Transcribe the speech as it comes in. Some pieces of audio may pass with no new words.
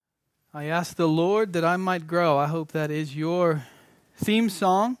I ask the Lord that I might grow. I hope that is your theme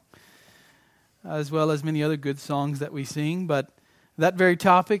song, as well as many other good songs that we sing. But that very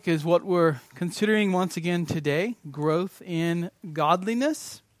topic is what we're considering once again today, growth in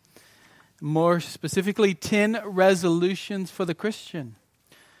godliness. More specifically, 10 resolutions for the Christian.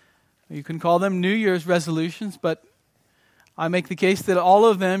 You can call them New Year's resolutions, but I make the case that all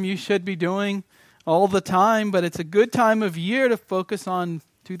of them you should be doing all the time, but it's a good time of year to focus on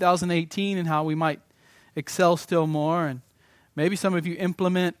 2018 and how we might excel still more. And maybe some of you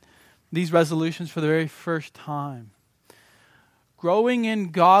implement these resolutions for the very first time. Growing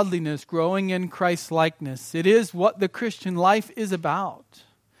in godliness, growing in Christ-likeness. It is what the Christian life is about.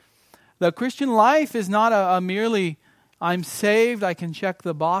 The Christian life is not a merely, I'm saved, I can check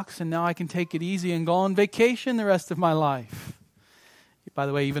the box, and now I can take it easy and go on vacation the rest of my life. By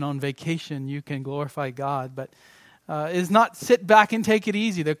the way, even on vacation, you can glorify God, but is not sit back and take it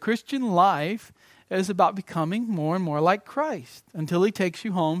easy. The Christian life is about becoming more and more like Christ until He takes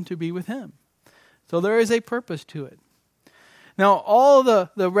you home to be with Him. So there is a purpose to it. Now, all the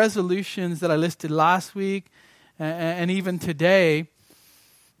resolutions that I listed last week and even today,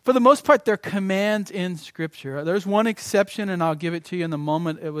 for the most part, they're commands in Scripture. There's one exception, and I'll give it to you in a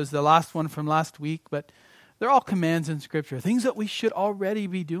moment. It was the last one from last week, but they're all commands in Scripture, things that we should already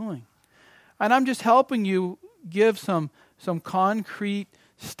be doing. And I'm just helping you give some concrete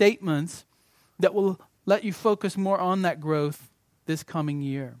statements that will let you focus more on that growth this coming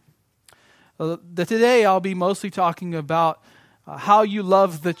year. Today I'll be mostly talking about how you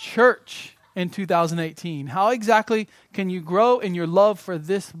love the church in 2018. How exactly can you grow in your love for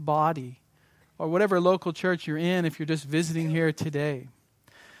this body or whatever local church you're in if you're just visiting here today.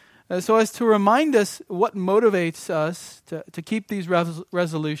 So as to remind us what motivates us to keep these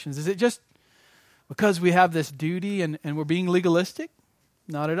resolutions. Is it just because we have this duty and we're being legalistic?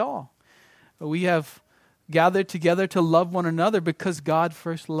 Not at all. We have gathered together to love one another because God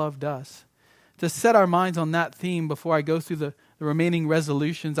first loved us. To set our minds on that theme before I go through the remaining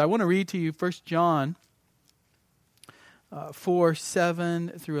resolutions, I want to read to you 1 John 4,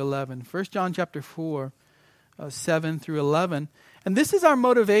 7 through 11. 1 John chapter 4, 7 through 11. And this is our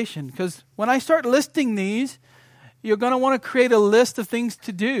motivation, because when I start listing these, you're going to want to create a list of things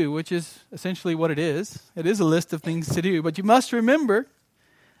to do, which is essentially what it is. It is a list of things to do. But you must remember,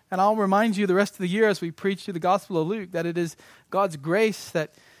 and I'll remind you the rest of the year as we preach through the Gospel of Luke, that it is God's grace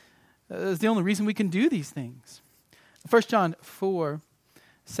that is the only reason we can do these things. 1 John 4,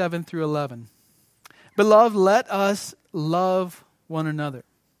 7 through 11. Beloved, let us love one another.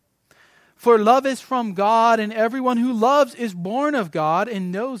 For love is from God, and everyone who loves is born of God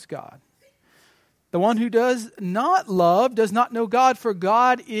and knows God. The one who does not love does not know God, for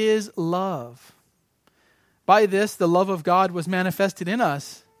God is love. By this, the love of God was manifested in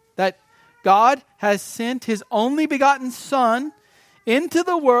us, that God has sent His only begotten Son into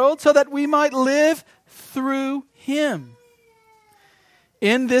the world so that we might live through Him.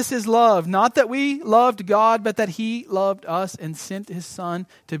 In this is love, not that we loved God, but that He loved us and sent His Son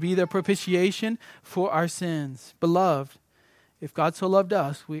to be the propitiation for our sins. Beloved, if God so loved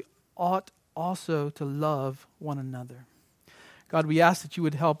us, we ought also to love one another. God, we ask that you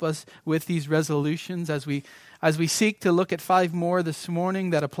would help us with these resolutions as we seek to look at 5 more this morning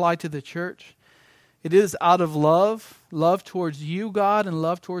that apply to the church. It is out of love towards you, God, and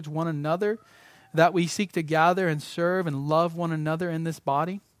love towards one another, that we seek to gather and serve and love one another in this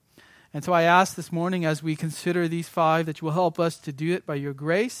body. And so I ask this morning as we consider these 5 that you will help us to do it by your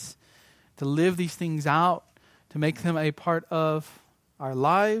grace, to live these things out, to make them a part of our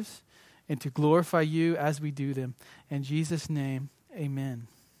lives, and to glorify you as we do them. In Jesus' name, amen.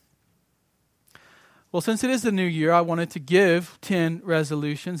 Well, since it is the new year, I wanted to give 10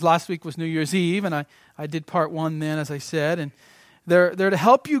 resolutions. Last week was New Year's Eve, and I did part 1 then, as I said. And they're to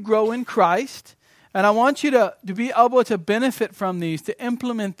help you grow in Christ. And I want you to be able to benefit from these, to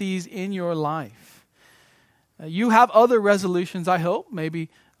implement these in your life. You have other resolutions, I hope. Maybe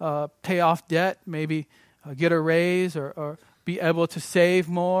pay off debt, maybe get a raise, or be able to save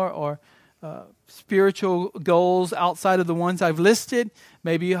more, or spiritual goals outside of the ones I've listed.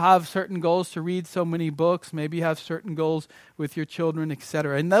 Maybe you have certain goals to read so many books. Maybe you have certain goals with your children,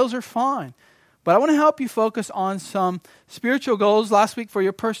 etc. And those are fine. But I want to help you focus on some spiritual goals last week for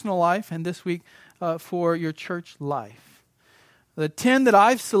your personal life and this week for your church life. The 10 that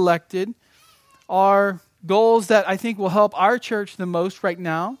I've selected are goals that I think will help our church the most right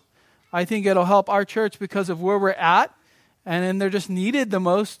now. I think it'll help our church because of where we're at. And then they're just needed the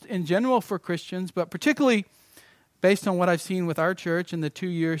most in general for Christians, but particularly based on what I've seen with our church in the 2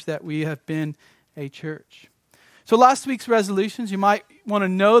 years that we have been a church. So last week's resolutions, you might want to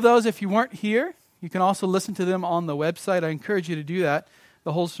know those if you weren't here. You can also listen to them on the website. I encourage you to do that,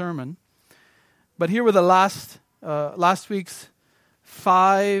 the whole sermon. But here were the last week's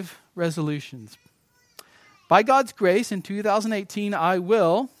 5 resolutions. By God's grace, in 2018, I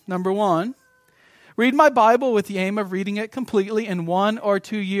will, number 1, read my Bible with the aim of reading it completely in 1 or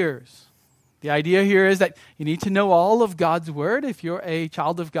 2 years. The idea here is that you need to know all of God's Word if you're a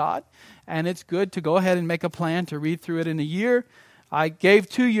child of God. And it's good to go ahead and make a plan to read through it in a year. I gave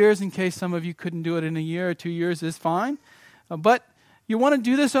 2 years in case some of you couldn't do it in a year. 2 years is fine. But you want to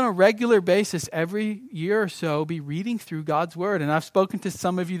do this on a regular basis. Every year or so, be reading through God's Word. And I've spoken to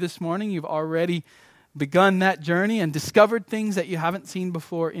some of you this morning. You've already begun that journey and discovered things that you haven't seen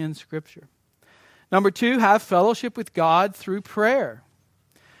before in Scripture. Number 2, have fellowship with God through prayer,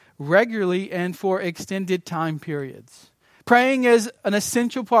 regularly and for extended time periods. Praying is an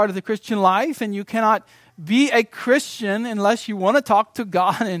essential part of the Christian life, and you cannot be a Christian unless you want to talk to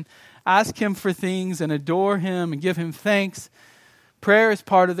God and ask Him for things and adore Him and give Him thanks. Prayer is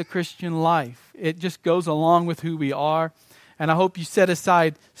part of the Christian life. It just goes along with who we are. And I hope you set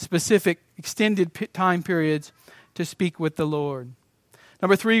aside specific extended time periods to speak with the Lord.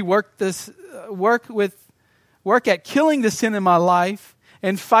 Number 3, work at killing the sin in my life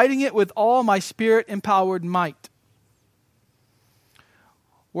and fighting it with all my Spirit-empowered might.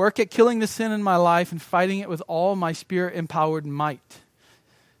 Work at killing the sin in my life and fighting it with all my Spirit-empowered might.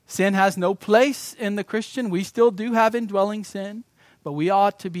 Sin has no place in the Christian. We still do have indwelling sin, but we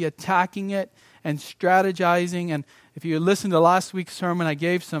ought to be attacking it and strategizing. And if you listened to last week's sermon, I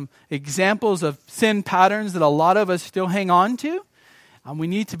gave some examples of sin patterns that a lot of us still hang on to. And we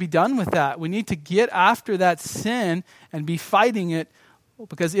need to be done with that. We need to get after that sin and be fighting it,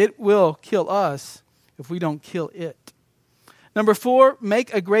 because it will kill us if we don't kill it. Number 4,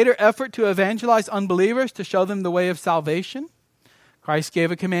 make a greater effort to evangelize unbelievers, to show them the way of salvation. Christ gave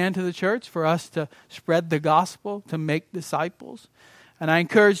a command to the church for us to spread the gospel, to make disciples. And I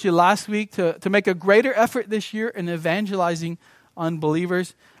encouraged you last week to make a greater effort this year in evangelizing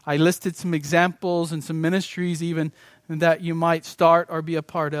unbelievers. I listed some examples and some ministries even that you might start or be a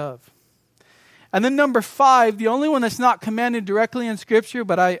part of. And then number 5, the only one that's not commanded directly in Scripture,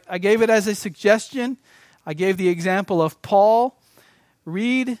 but I gave it as a suggestion. I gave the example of Paul.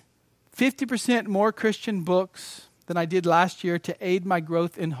 Read 50% more Christian books than I did last year to aid my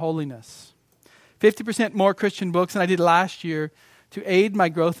growth in holiness. 50% more Christian books than I did last year to aid my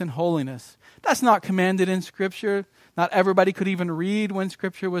growth in holiness. That's not commanded in Scripture. Not everybody could even read when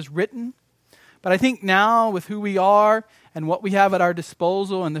Scripture was written. But I think now, with who we are and what we have at our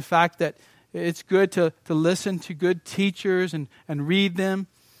disposal, and the fact that it's good to listen to good teachers and read them,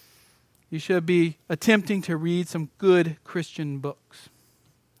 you should be attempting to read some good Christian books.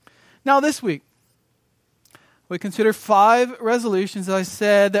 Now this week, we consider 5 resolutions, as I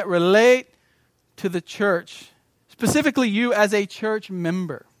said, that relate to the church, specifically you as a church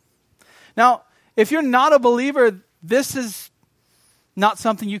member. Now, if you're not a believer, this is not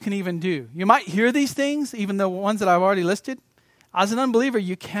something you can even do. You might hear these things, even the ones that I've already listed. As an unbeliever,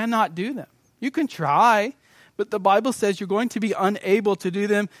 you cannot do them. You can try, but the Bible says you're going to be unable to do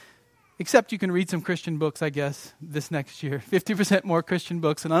them, except you can read some Christian books, I guess, this next year. 50% more Christian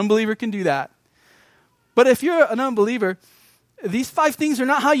books. An unbeliever can do that. But if you're an unbeliever, these 5 things are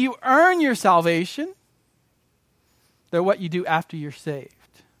not how you earn your salvation. They're what you do after you're saved.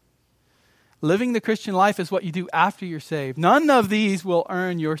 Living the Christian life is what you do after you're saved. None of these will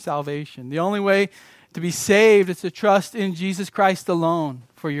earn your salvation. The only way to be saved is to trust in Jesus Christ alone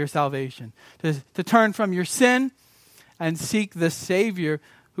for your salvation. To turn from your sin and seek the Savior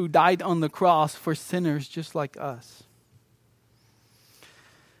who died on the cross for sinners just like us.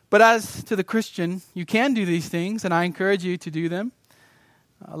 But as to the Christian, you can do these things, and I encourage you to do them.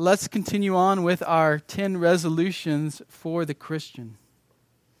 Let's continue on with our 10 resolutions for the Christian.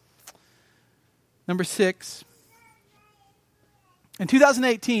 Number 6, in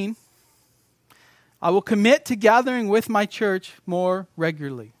 2018, I will commit to gathering with my church more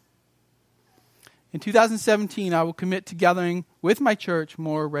regularly. In 2017, I will commit to gathering with my church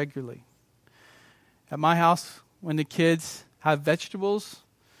more regularly. At my house, when the kids have vegetables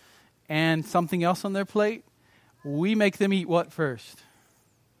and something else on their plate, we make them eat what first?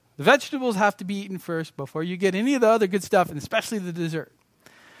 The vegetables have to be eaten first before you get any of the other good stuff, and especially the dessert.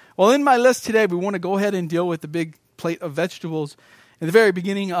 Well, in my list today, we want to go ahead and deal with the big plate of vegetables in the very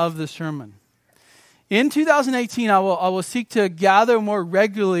beginning of the sermon. In 2018, I will seek to gather more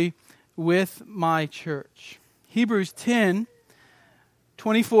regularly with my church. Hebrews 10,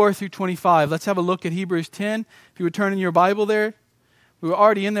 24 through 25. Let's have a look at Hebrews 10. If you would turn in your Bible there. We were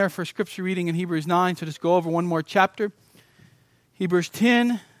already in there for scripture reading in Hebrews 9, so just go over one more chapter. Hebrews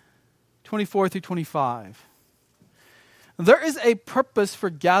 10, 24 through 25. There is a purpose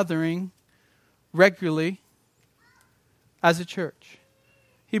for gathering regularly as a church.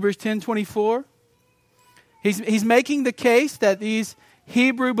 Hebrews 10, 24. He's making the case that these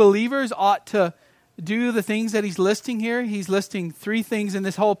Hebrew believers ought to do the things that he's listing here. He's listing 3 things in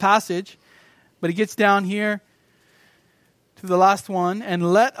this whole passage, but he gets down here to the last one.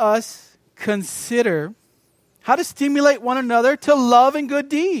 And let us consider how to stimulate one another to love and good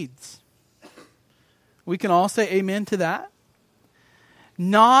deeds. We can all say amen to that.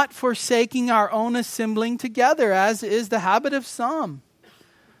 Not forsaking our own assembling together, as is the habit of some,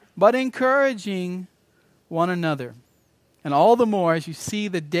 but encouraging one another. And all the more as you see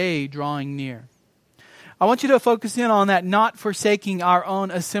the day drawing near. I want you to focus in on that, not forsaking our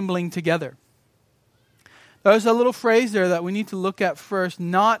own assembling together. There's a little phrase there that we need to look at first,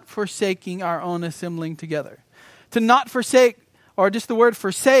 not forsaking our own assembling together. To not forsake, or just the word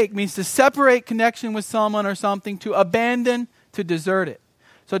forsake, means to separate connection with someone or something, to abandon, to desert it.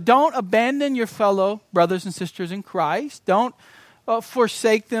 So don't abandon your fellow brothers and sisters in Christ. Don't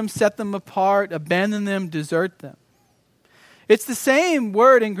forsake them, set them apart, abandon them, desert them. It's the same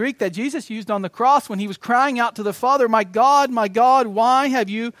word in Greek that Jesus used on the cross when he was crying out to the Father, my God, why have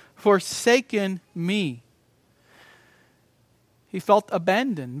you forsaken me? He felt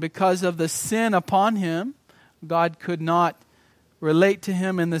abandoned because of the sin upon him. God could not relate to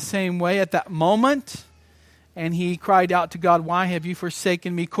him in the same way at that moment. And he cried out to God, why have you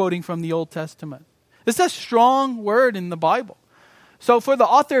forsaken me? Quoting from the Old Testament. This is a strong word in the Bible. So for the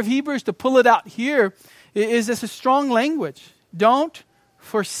author of Hebrews to pull it out here, is this a strong language. Don't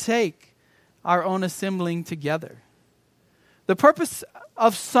forsake our own assembling together. The purpose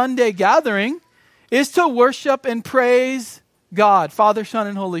of Sunday gathering is to worship and praise God, Father, Son,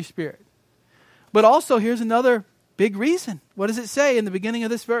 and Holy Spirit. But also, here's another big reason. What does it say in the beginning of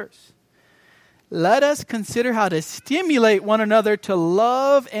this verse? Let us consider how to stimulate one another to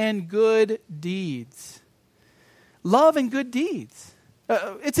love and good deeds. Love and good deeds.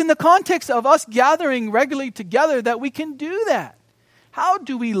 It's in the context of us gathering regularly together that we can do that. How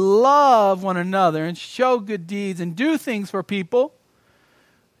do we love one another and show good deeds and do things for people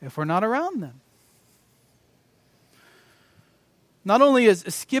if we're not around them? Not only is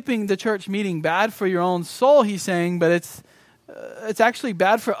skipping the church meeting bad for your own soul, he's saying, but it's actually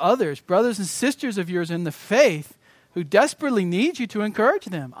bad for others, brothers and sisters of yours in the faith who desperately need you to encourage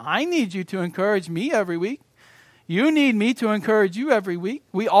them. I need you to encourage me every week. You need me to encourage you every week.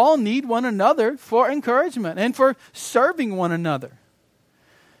 We all need one another for encouragement and for serving one another.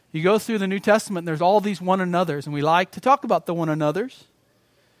 You go through the New Testament, and there's all these one another's, and we like to talk about the one another's.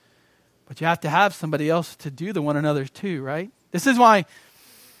 But you have to have somebody else to do the one another's too, right? This is why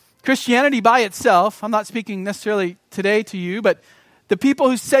Christianity by itself, I'm not speaking necessarily today to you, but the people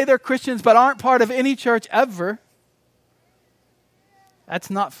who say they're Christians but aren't part of any church ever, that's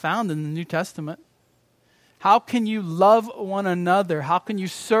not found in the New Testament. How can you love one another? How can you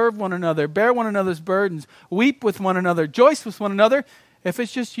serve one another, bear one another's burdens, weep with one another, rejoice with one another if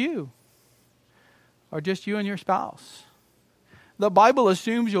it's just you or just you and your spouse? The Bible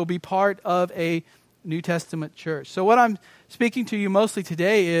assumes you'll be part of a New Testament church. So what I'm speaking to you mostly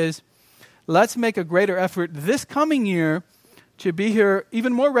today is let's make a greater effort this coming year to be here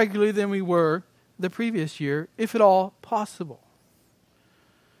even more regularly than we were the previous year, if at all possible.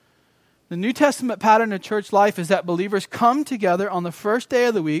 The New Testament pattern of church life is that believers come together on the first day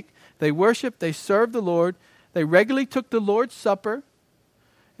of the week. They worship, they serve the Lord. They regularly took the Lord's Supper.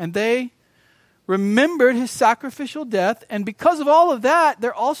 And they remembered his sacrificial death. And because of all of that,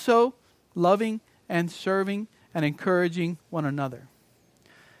 they're also loving and serving and encouraging one another.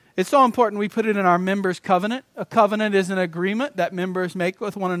 It's so important we put it in our members' covenant. A covenant is an agreement that members make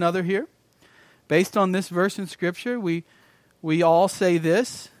with one another here. Based on this verse in Scripture, we all say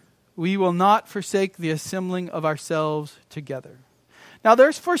this: we will not forsake the assembling of ourselves together. Now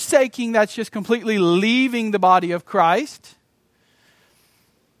there's forsaking that's just completely leaving the body of Christ.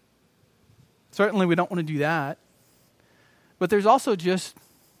 Certainly we don't want to do that. But there's also just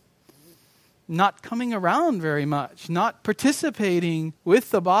not coming around very much, not participating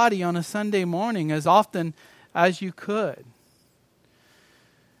with the body on a Sunday morning as often as you could.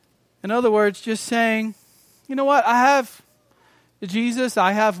 In other words, just saying, you know what, I have Jesus,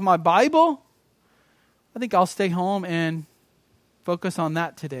 I have my Bible. I think I'll stay home and focus on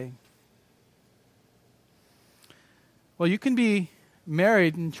that today. Well, you can be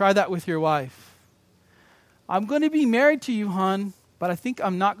married and try that with your wife. I'm going to be married to you, hon, but I think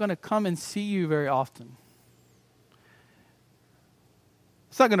I'm not going to come and see you very often.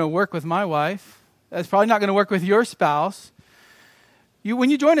 It's not going to work with my wife. It's probably not going to work with your spouse. When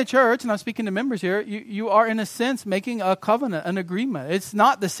you join a church, and I'm speaking to members here, you are in a sense making a covenant, an agreement. It's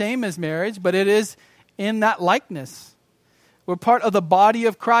not the same as marriage, but it is in that likeness. We're part of the body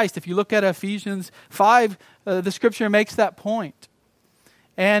of Christ. If you look at Ephesians 5, the scripture makes that point.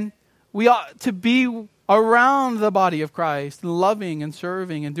 And we ought to be around the body of Christ, loving and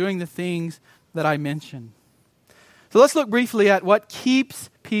serving and doing the things that I mentioned. So let's look briefly at what keeps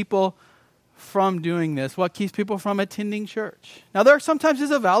people from doing this, what keeps people from attending church. Now, there sometimes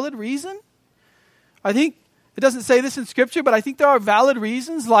is a valid reason. I think it doesn't say this in Scripture, but I think there are valid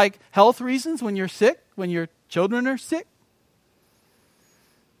reasons, like health reasons when you're sick, when your children are sick,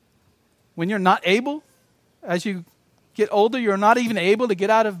 when you're not able, as you get older, you're not even able to get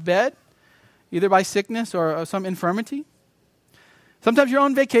out of bed, either by sickness or some infirmity. Sometimes you're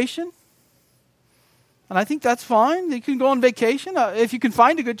on vacation. And I think that's fine. You can go on vacation. If you can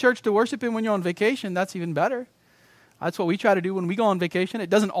find a good church to worship in when you're on vacation, that's even better. That's what we try to do when we go on vacation. It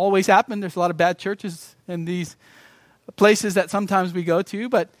doesn't always happen. There's a lot of bad churches in these places that sometimes we go to,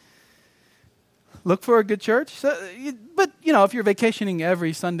 but look for a good church. But, if you're vacationing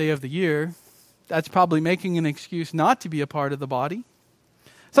every Sunday of the year, that's probably making an excuse not to be a part of the body.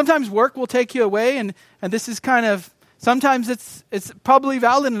 Sometimes work will take you away, and this is kind of, sometimes it's probably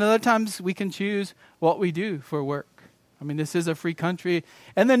valid, and other times we can choose what we do for work. I mean, this is a free country.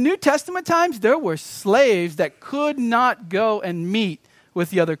 In the New Testament times, there were slaves that could not go and meet with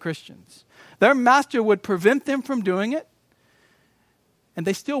the other Christians. Their master would prevent them from doing it, and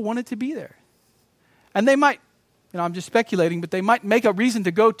they still wanted to be there. And they might, I'm just speculating, but they might make a reason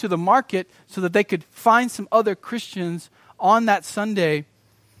to go to the market so that they could find some other Christians on that Sunday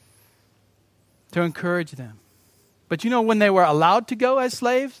to encourage them. But when they were allowed to go as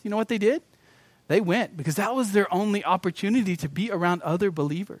slaves, you know what they did? They went because that was their only opportunity to be around other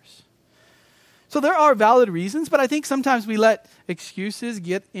believers. So there are valid reasons, but I think sometimes we let excuses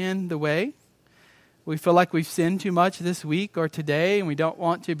get in the way. We feel like we've sinned too much this week or today, and we don't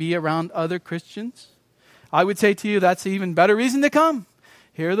want to be around other Christians. I would say to you, that's an even better reason to come.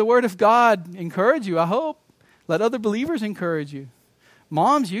 Hear the word of God. Encourage you, I hope. Let other believers encourage you.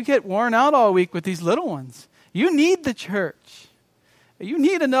 Moms, you get worn out all week with these little ones. You need the church. You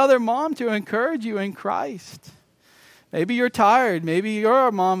need another mom to encourage you in Christ. Maybe you're tired. Maybe you're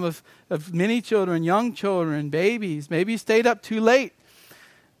a mom of many children, young children, babies. Maybe you stayed up too late.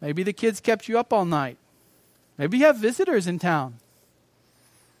 Maybe the kids kept you up all night. Maybe you have visitors in town.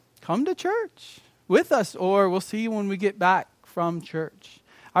 Come to church with us, or we'll see you when we get back from church.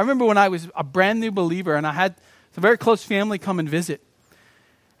 I remember when I was a brand new believer and I had a very close family come and visit.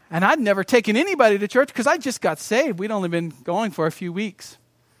 And I'd never taken anybody to church because I just got saved. We'd only been going for a few weeks.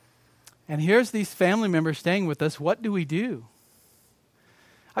 And here's these family members staying with us. What do we do?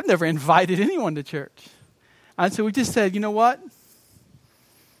 I've never invited anyone to church. And so we just said, you know what?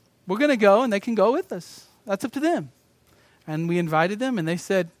 We're going to go and they can go with us. That's up to them. And we invited them and they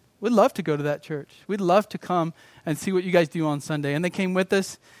said, we'd love to go to that church. We'd love to come and see what you guys do on Sunday. And they came with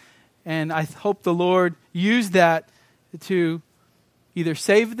us. And I hope the Lord used that to either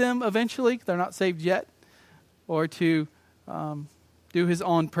save them eventually, they're not saved yet, or to do His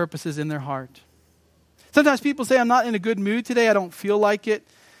own purposes in their heart. Sometimes people say, I'm not in a good mood today, I don't feel like it.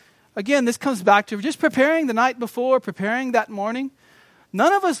 Again, this comes back to just preparing the night before, preparing that morning.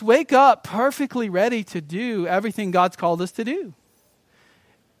 None of us wake up perfectly ready to do everything God's called us to do.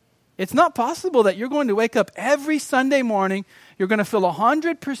 It's not possible that you're going to wake up every Sunday morning, you're going to feel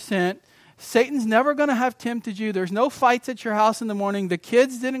 100%, Satan's never going to have tempted you. There's no fights at your house in the morning. The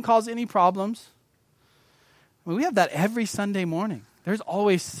kids didn't cause any problems. We have that every Sunday morning. There's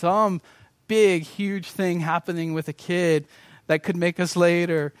always some big, huge thing happening with a kid that could make us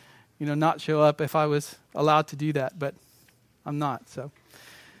late or, not show up if I was allowed to do that. But I'm not, so.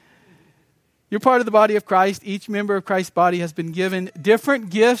 You're part of the body of Christ. Each member of Christ's body has been given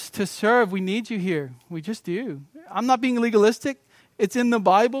different gifts to serve. We need you here. We just do. I'm not being legalistic. It's in the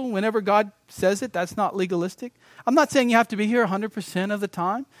Bible. Whenever God says it, that's not legalistic. I'm not saying you have to be here 100% of the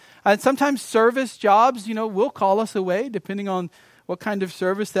time. And sometimes service jobs, will call us away depending on what kind of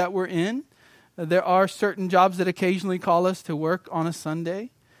service that we're in. There are certain jobs that occasionally call us to work on a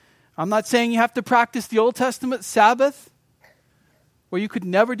Sunday. I'm not saying you have to practice the Old Testament Sabbath where you could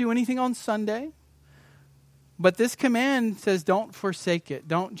never do anything on Sunday. But this command says don't forsake it.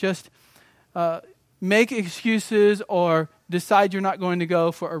 Don't just make excuses or decide you're not going to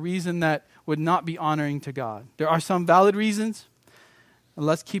go for a reason that would not be honoring to God. There are some valid reasons, and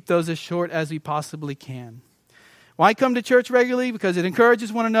let's keep those as short as we possibly can. Why come to church regularly? Because it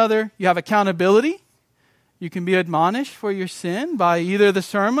encourages one another. You have accountability. You can be admonished for your sin by either the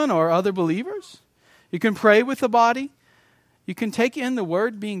sermon or other believers. You can pray with the body. You can take in the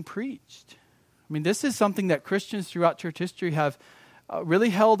word being preached. I mean, this is something that Christians throughout church history have really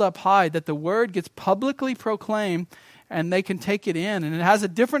held up high, that the word gets publicly proclaimed and they can take it in. And it has a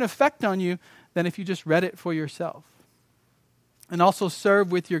different effect on you than if you just read it for yourself. And also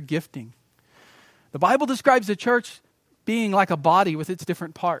serve with your gifting. The Bible describes the church being like a body with its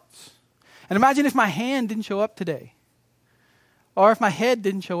different parts. And imagine if my hand didn't show up today. Or if my head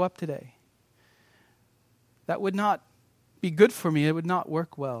didn't show up today. That would not be good for me. It would not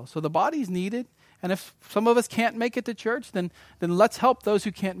work well. So the body's needed. And if some of us can't make it to church, then let's help those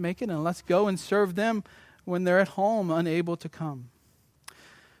who can't make it. And let's go and serve them when they're at home, unable to come.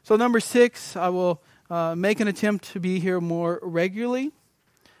 So number 6, I will make an attempt to be here more regularly.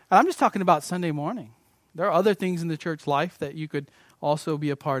 And I'm just talking about Sunday morning. There are other things in the church life that you could also be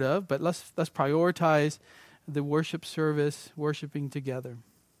a part of, but let's prioritize the worship service, worshiping together.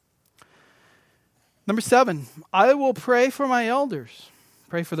 Number 7, I will pray for my elders.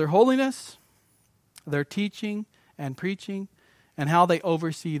 Pray for their holiness, their teaching and preaching, and how they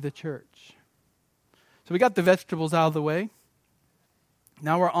oversee the church. So we got the vegetables out of the way.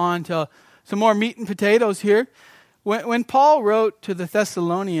 Now we're on to some more meat and potatoes here. When Paul wrote to the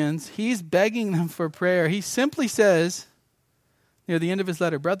Thessalonians, he's begging them for prayer. He simply says, near the end of his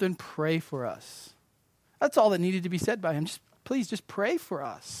letter, brethren, pray for us. That's all that needed to be said by him. Please pray for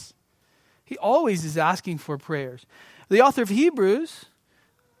us. He always is asking for prayers. The author of Hebrews,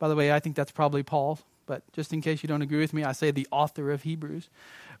 by the way, I think that's probably Paul, but just in case you don't agree with me, I say the author of Hebrews,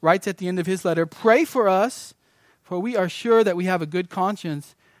 writes at the end of his letter, pray for us, for we are sure that we have a good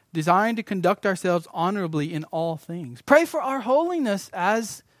conscience, desiring to conduct ourselves honorably in all things. Pray for our holiness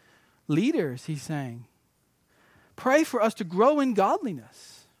as leaders, he's saying. Pray for us to grow in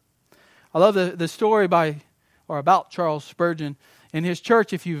godliness. I love the story about Charles Spurgeon. In his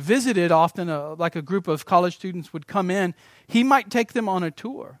church, if you visited often, like a group of college students would come in, he might take them on a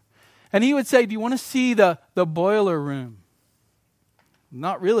tour. And he would say, do you want to see the boiler room?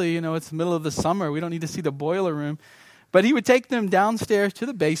 Not really, it's the middle of the summer. We don't need to see the boiler room. But he would take them downstairs to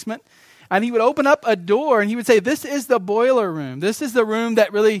the basement, and he would open up a door, and he would say, this is the boiler room. This is the room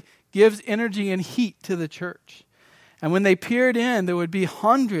that really gives energy and heat to the church. And when they peered in, there would be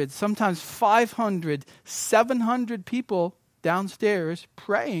hundreds, sometimes 500, 700 people downstairs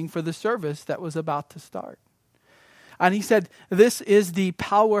praying for the service that was about to start. And he said, this is the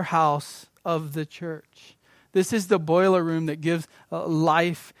powerhouse of the church. This is the boiler room that gives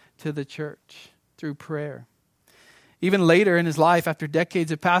life to the church through prayer. Even later in his life, after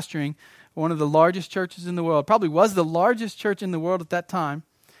decades of pastoring one of the largest churches in the world, probably was the largest church in the world at that time,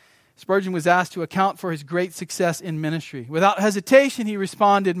 Spurgeon was asked to account for his great success in ministry. Without hesitation, he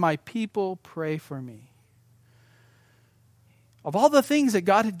responded, my people pray for me. Of all the things that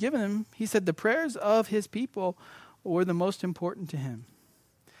God had given him, he said the prayers of his people were the most important to him.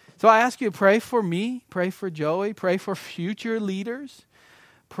 So I ask you to pray for me, pray for Joey, pray for future leaders,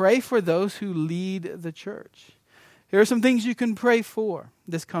 pray for those who lead the church. Here are some things you can pray for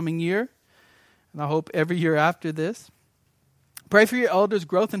this coming year, and I hope every year after this. Pray for your elders'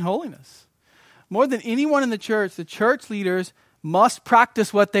 growth in holiness. More than anyone in the church leaders must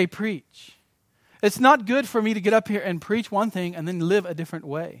practice what they preach. It's not good for me to get up here and preach one thing and then live a different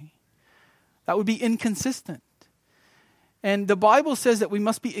way. That would be inconsistent. And the Bible says that we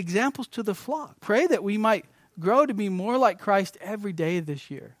must be examples to the flock. Pray that we might grow to be more like Christ every day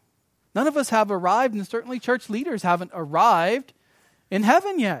this year. None of us have arrived, and certainly church leaders haven't arrived in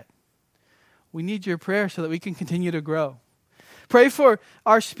heaven yet. We need your prayer so that we can continue to grow. Pray for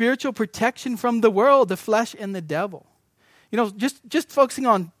our spiritual protection from the world, the flesh, and the devil. Just focusing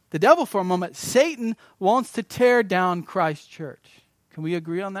on the devil for a moment, Satan wants to tear down Christ's church. Can we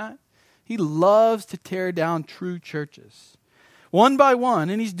agree on that? He loves to tear down true churches, one by one,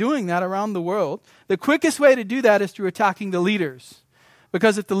 and he's doing that around the world. The quickest way to do that is through attacking the leaders.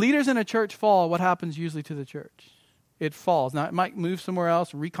 Because if the leaders in a church fall, what happens usually to the church? It falls. Now, it might move somewhere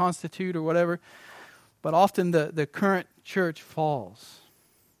else, reconstitute or whatever, but often the current church falls.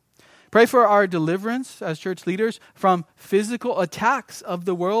 Pray for our deliverance as church leaders from physical attacks of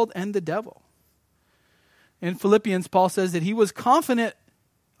the world and the devil. In Philippians, Paul says that he was confident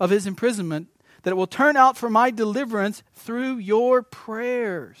of his imprisonment, that it will turn out for my deliverance through your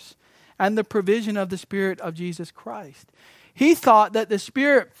prayers and the provision of the Spirit of Jesus Christ. He thought that the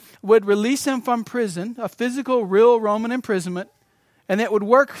Spirit would release him from prison, a physical, real Roman imprisonment, and it would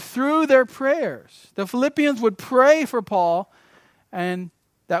work through their prayers. The Philippians would pray for Paul, and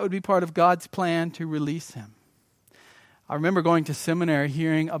that would be part of God's plan to release him. I remember going to seminary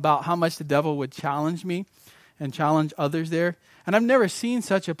hearing about how much the devil would challenge me and challenge others there. And I've never seen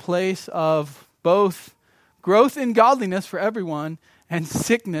such a place of both growth in godliness for everyone and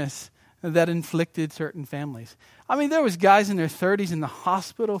sickness that inflicted certain families. I mean, there was guys in their 30s in the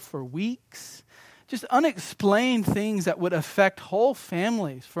hospital for weeks. Just unexplained things that would affect whole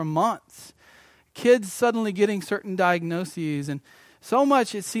families for months. Kids suddenly getting certain diagnoses. And so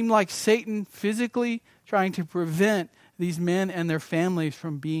much it seemed like Satan physically trying to prevent these men and their families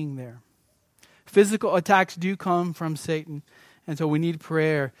from being there. Physical attacks do come from Satan. And so we need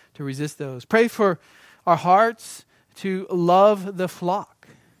prayer to resist those. Pray for our hearts to love the flock.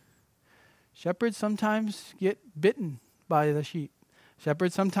 Shepherds sometimes get bitten by the sheep.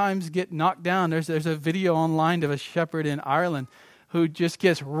 Shepherds sometimes get knocked down. There's a video online of a shepherd in Ireland who just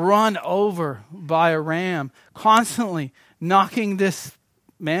gets run over by a ram, constantly knocking this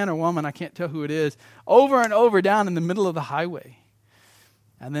man or woman, I can't tell who it is, over and over down in the middle of the highway.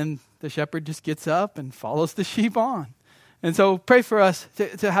 And then the shepherd just gets up and follows the sheep on. And so pray for us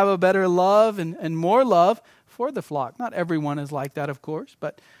to have a better love and more love for the flock. Not everyone is like that, of course,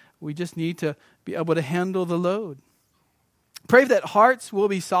 but we just need to be able to handle the load. Pray that hearts will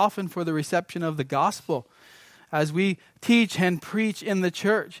be softened for the reception of the gospel as we teach and preach in the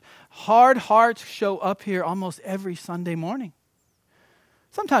church. Hard hearts show up here almost every Sunday morning.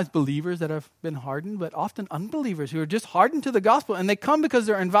 Sometimes believers that have been hardened, but often unbelievers who are just hardened to the gospel, and they come because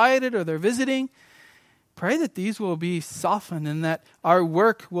they're invited or they're visiting. Pray that these will be softened and that our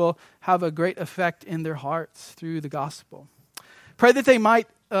work will have a great effect in their hearts through the gospel. Pray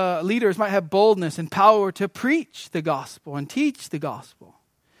that leaders might have boldness and power to preach the gospel and teach the gospel.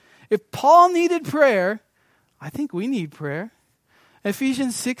 If Paul needed prayer, I think we need prayer.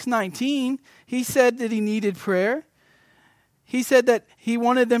 Ephesians 6:19, he said that he needed prayer. He said that he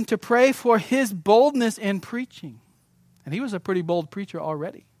wanted them to pray for his boldness in preaching. And he was a pretty bold preacher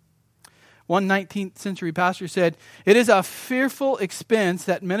already. One 19th century pastor said, "It is a fearful expense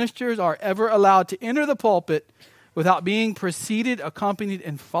that ministers are ever allowed to enter the pulpit without being preceded, accompanied,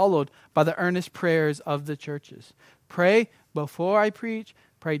 and followed by the earnest prayers of the churches." Pray before I preach,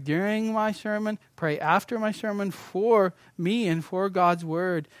 pray during my sermon, pray after my sermon for me and for God's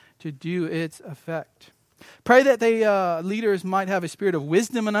word to do its effect. Pray that the leaders might have a spirit of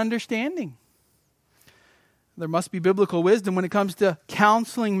wisdom and understanding. There must be biblical wisdom when it comes to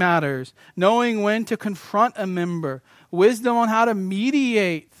counseling matters, knowing when to confront a member, wisdom on how to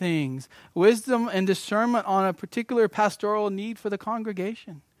mediate things, wisdom and discernment on a particular pastoral need for the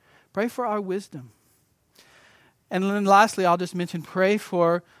congregation. Pray for our wisdom. And then lastly, I'll just mention pray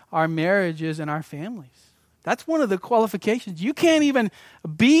for our marriages and our families. That's one of the qualifications. You can't even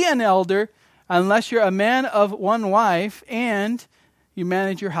be an elder unless you're a man of one wife and you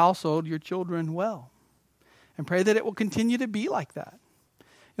manage your household, your children well. And pray that it will continue to be like that.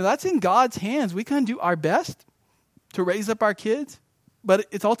 That's in God's hands. We can do our best to raise up our kids, but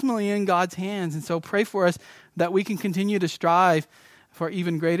it's ultimately in God's hands. And so pray for us that we can continue to strive for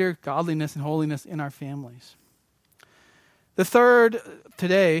even greater godliness and holiness in our families. The third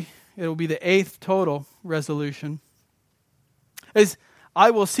today, it will be the 8th total resolution, is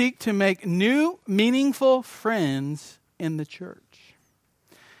I will seek to make new, meaningful friends in the church.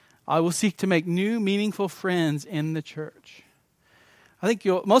 I will seek to make new, meaningful friends in the church. I think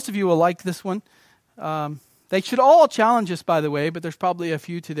most of you will like this one. They should all challenge us, by the way, but there's probably a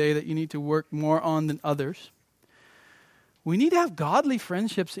few today that you need to work more on than others. We need to have godly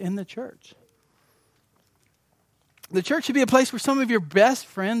friendships in the church. The church should be a place where some of your best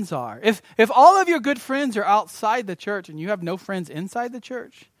friends are. If all of your good friends are outside the church and you have no friends inside the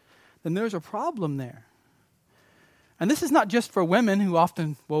church, then there's a problem there. And this is not just for women who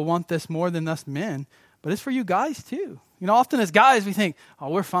often will want this more than us men, but it's for you guys too. Often as guys we think, oh,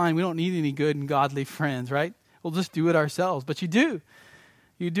 we're fine. We don't need any good and godly friends, right? We'll just do it ourselves. But you do.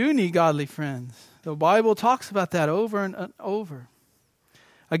 You do need godly friends. The Bible talks about that over and over.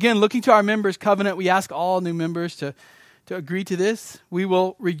 Again, looking to our members' covenant, we ask all new members to agree to this. We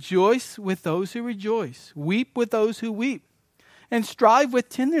will rejoice with those who rejoice, weep with those who weep, and strive with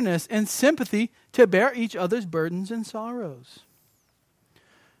tenderness and sympathy to bear each other's burdens and sorrows.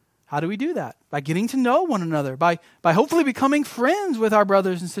 How do we do that? By getting to know one another, by hopefully becoming friends with our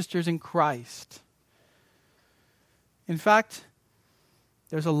brothers and sisters in Christ. In fact,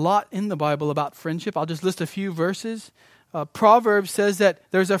 there's a lot in the Bible about friendship. I'll just list a few verses. Proverbs says that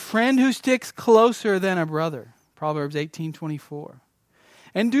there's a friend who sticks closer than a brother. Proverbs 18:24.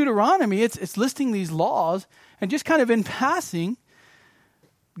 And Deuteronomy, it's listing these laws, and just kind of in passing,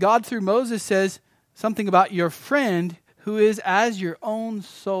 God through Moses says something about your friend who is as your own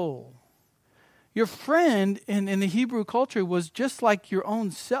soul. Your friend in the Hebrew culture was just like your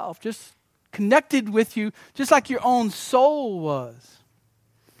own self, just connected with you, just like your own soul was.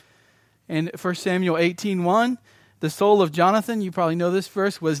 In 1 Samuel 18:1, the soul of Jonathan, you probably know this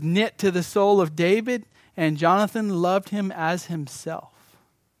verse, was knit to the soul of David, and Jonathan loved him as himself.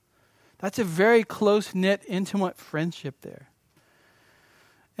 That's a very close-knit, intimate friendship there.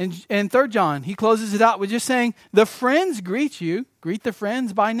 And 3 John, he closes it out with just saying, the friends greet you, greet the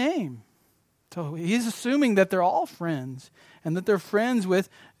friends by name. So he's assuming that they're all friends and that they're friends with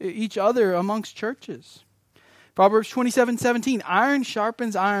each other amongst churches. Proverbs 27:17, iron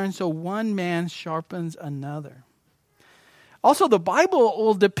sharpens iron, so one man sharpens another. Also, the Bible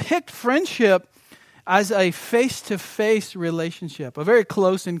will depict friendship as a face-to-face relationship, a very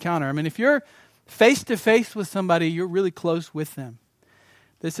close encounter. I mean, if you're face-to-face with somebody, you're really close with them.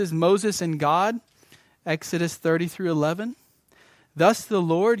 This is Moses and God, Exodus 30-11. Thus the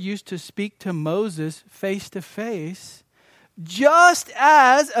Lord used to speak to Moses face-to-face, just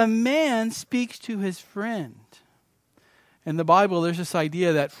as a man speaks to his friend. In the Bible, there's this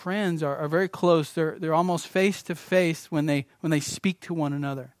idea that friends are very close. They're almost face-to-face when they speak to one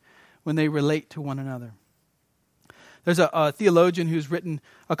another, when they relate to one another. There's a theologian who's written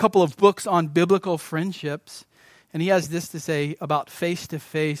a couple of books on biblical friendships, and he has this to say about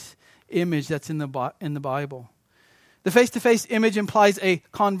face-to-face image that's in the Bible. The face-to-face image implies a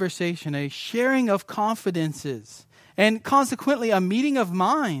conversation, a sharing of confidences, and consequently a meeting of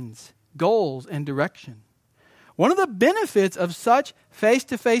minds, goals, and direction. One of the benefits of such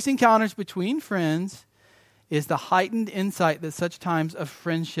face-to-face encounters between friends is the heightened insight that such times of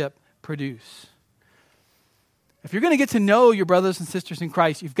friendship produce. If you're going to get to know your brothers and sisters in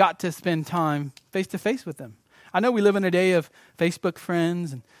Christ, you've got to spend time face-to-face with them. I know we live in a day of Facebook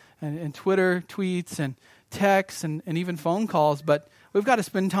friends and Twitter tweets and texts and even phone calls, but we've got to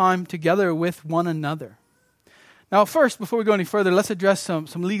spend time together with one another. Now, first, before we go any further, let's address some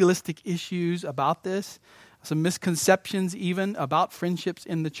legalistic issues about this, some misconceptions even about friendships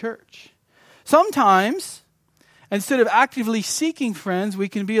in the church. Sometimes, instead of actively seeking friends, we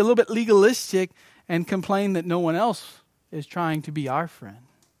can be a little bit legalistic and complain that no one else is trying to be our friend.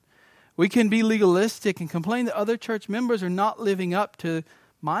 We can be legalistic and complain that other church members are not living up to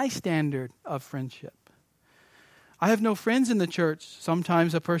my standard of friendship. I have no friends in the church,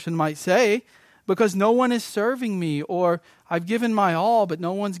 sometimes a person might say, because no one is serving me, or I've given my all, but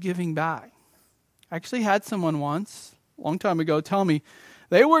no one's giving back. I actually had someone once, a long time ago, tell me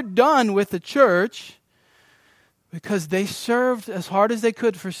they were done with the church because they served as hard as they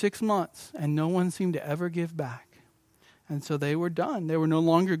could for 6 months, and no one seemed to ever give back. And so they were done. They were no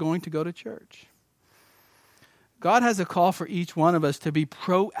longer going to go to church. God has a call for each one of us to be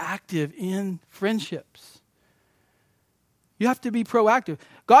proactive in friendships. You have to be proactive.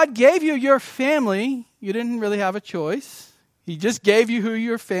 God gave you your family. You didn't really have a choice. He just gave you who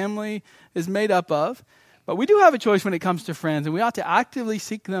your family is made up of. But we do have a choice when it comes to friends, and we ought to actively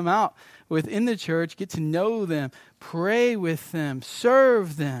seek them out within the church, get to know them, pray with them,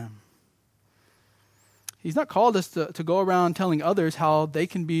 serve them. He's not called us to go around telling others how they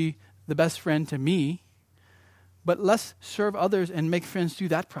can be the best friend to me, but let's serve others and make friends through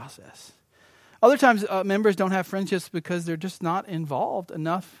that process. Other times, members don't have friendships because they're just not involved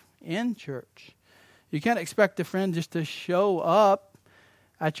enough in church. You can't expect a friend just to show up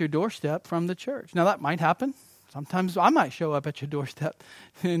at your doorstep from the church. Now, that might happen. Sometimes I might show up at your doorstep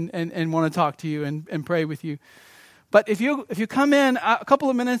and want to talk to you and pray with you. But if you come in a couple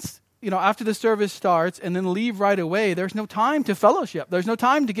of minutes, after the service starts and then leave right away, there's no time to fellowship. There's no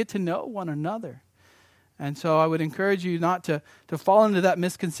time to get to know one another. And so I would encourage you not to fall into that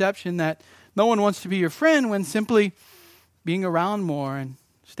misconception that no one wants to be your friend when simply being around more and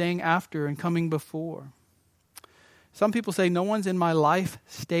staying after and coming before. Some people say, no one's in my life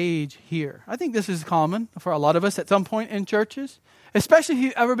stage here. I think this is common for a lot of us at some point in churches, especially if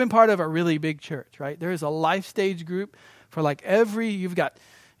you've ever been part of a really big church, right? There is a life stage group for you've got,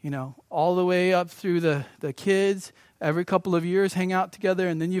 all the way up through the kids, every couple of years hang out together,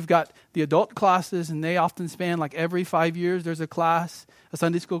 and then you've got the adult classes, and they often span every 5 years there's a class, a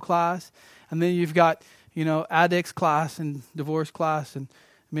Sunday school class, and then you've got, addicts class and divorce class and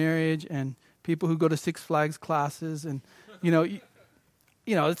marriage and people who go to Six Flags classes, and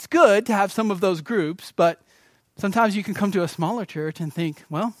it's good to have some of those groups, but sometimes you can come to a smaller church and think,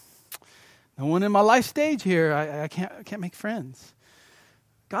 well, no one in my life stage here. I can't make friends.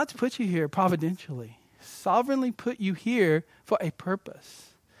 God's put you here providentially, sovereignly put you here for a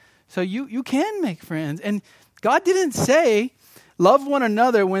purpose. So you can make friends, and God didn't say love one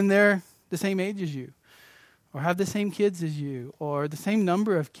another when they're the same age as you, or have the same kids as you, or the same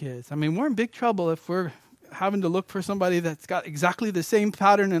number of kids. I mean, we're in big trouble if we're having to look for somebody that's got exactly the same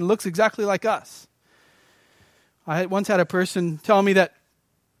pattern and looks exactly like us. I once had a person tell me that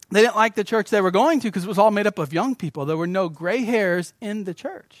they didn't like the church they were going to because it was all made up of young people. There were no gray hairs in the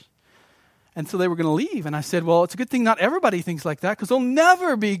church. And so they were going to leave. And I said, well, it's a good thing not everybody thinks like that, because there'll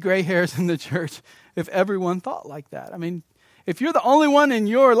never be gray hairs in the church if everyone thought like that. I mean, if you're the only one in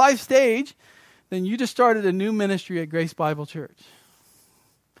your life stage, then you just started a new ministry at Grace Bible Church.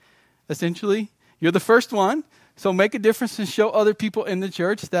 Essentially, you're the first one, so make a difference and show other people in the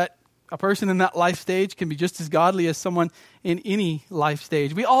church that a person in that life stage can be just as godly as someone in any life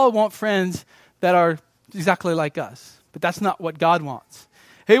stage. We all want friends that are exactly like us, but that's not what God wants.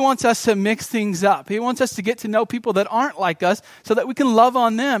 He wants us to mix things up. He wants us to get to know people that aren't like us so that we can love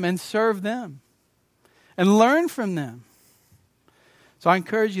on them and serve them and learn from them. So I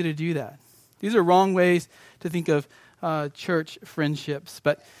encourage you to do that. These are wrong ways to think of church friendships.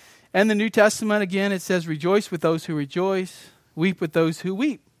 But in the New Testament, again, it says, rejoice with those who rejoice, weep with those who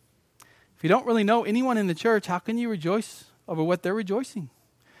weep. If you don't really know anyone in the church, how can you rejoice over what they're rejoicing?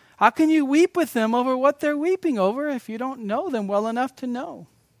 How can you weep with them over what they're weeping over if you don't know them well enough to know?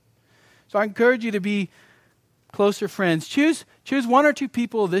 So I encourage you to be closer friends. Choose one or two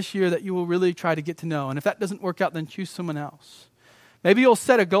people this year that you will really try to get to know. And if that doesn't work out, then choose someone else. Maybe you'll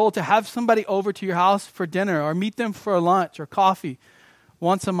set a goal to have somebody over to your house for dinner, or meet them for lunch or coffee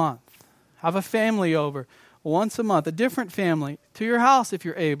once a month. Have a family over once a month, a different family, to your house if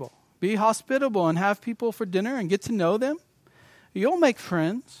you're able. Be hospitable and have people for dinner and get to know them. You'll make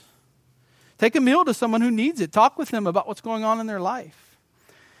friends. Take a meal to someone who needs it. Talk with them about what's going on in their life.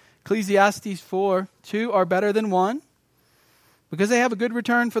 Ecclesiastes 4, 2 are better than one, because they have a good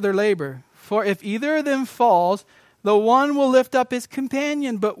return for their labor. For if either of them falls, the one will lift up his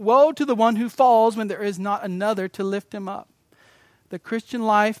companion, but woe to the one who falls when there is not another to lift him up. The Christian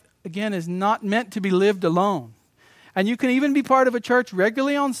life, again, is not meant to be lived alone. And you can even be part of a church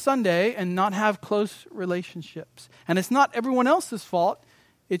regularly on Sunday and not have close relationships. And it's not everyone else's fault.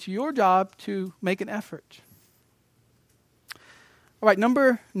 It's your job to make an effort. All right,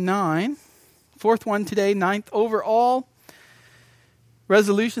 number 9, fourth one today, 9th overall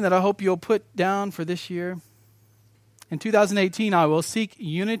resolution that I hope you'll put down for this year. In 2018, I will seek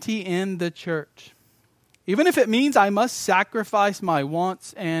unity in the church, even if it means I must sacrifice my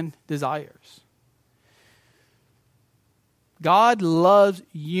wants and desires. God loves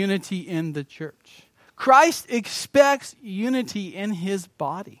unity in the church. Christ expects unity in his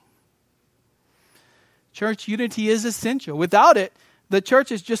body. Church unity is essential. Without it, the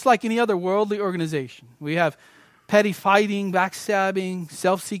church is just like any other worldly organization. We have petty fighting, backstabbing,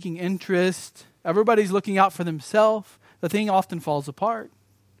 self-seeking interest. Everybody's looking out for themselves. The thing often falls apart.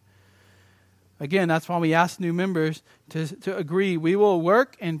 Again, that's why we ask new members to agree. We will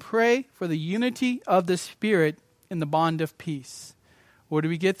work and pray for the unity of the Spirit in the bond of peace. Where do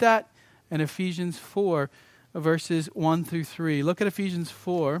we get that? In Ephesians 4, verses 1 through 3. Look at Ephesians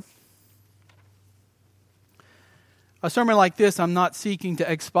 4. A sermon like this, I'm not seeking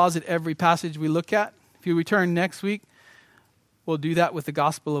to exposit every passage we look at. If you return next week, we'll do that with the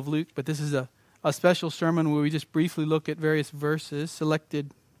Gospel of Luke. But this is a special sermon where we just briefly look at various verses,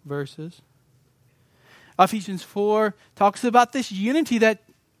 selected verses. Ephesians 4 talks about this unity that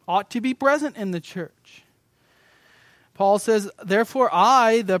ought to be present in the church. Paul says, therefore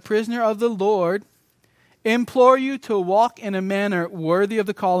I, the prisoner of the Lord, implore you to walk in a manner worthy of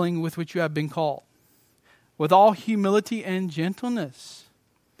the calling with which you have been called, with all humility and gentleness,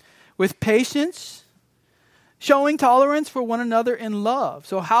 with patience, showing tolerance for one another in love.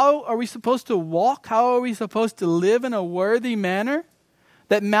 So how are we supposed to walk? How are we supposed to live in a worthy manner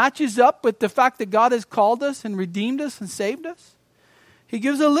that matches up with the fact that God has called us and redeemed us and saved us? He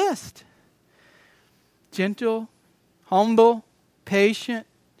gives a list. Gentle, humble, patient,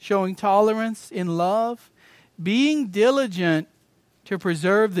 showing tolerance in love, being diligent to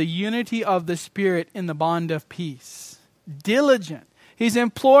preserve the unity of the Spirit in the bond of peace. Diligent. He's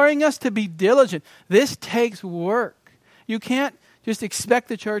imploring us to be diligent. This takes work. You can't just expect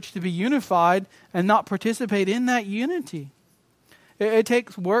the church to be unified and not participate in that unity. It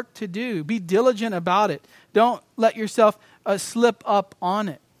takes work to do. Be diligent about it. Don't let yourself slip up on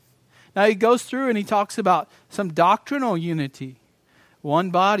it. Now he goes through and he talks about some doctrinal unity. One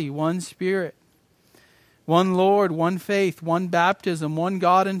body, one Spirit. One Lord, one faith, one baptism, one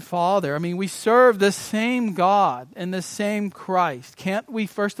God and Father. I mean, we serve the same God and the same Christ. Can't we,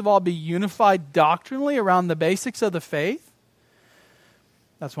 first of all, be unified doctrinally around the basics of the faith?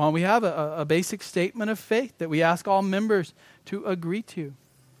 That's why we have a basic statement of faith that we ask all members to agree to.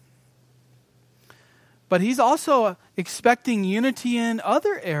 But he's also expecting unity in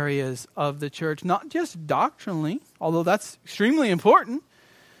other areas of the church, not just doctrinally, although that's extremely important,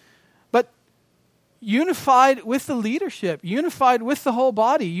 but unified with the leadership, unified with the whole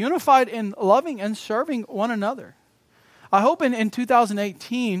body, unified in loving and serving one another. I hope in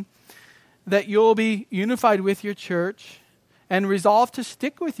 2018 that you'll be unified with your church and resolve to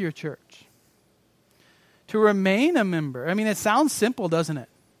stick with your church, to remain a member. I mean, it sounds simple, doesn't it?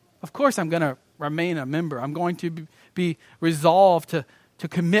 Of course I'm going to remain a member. I'm going to be resolved to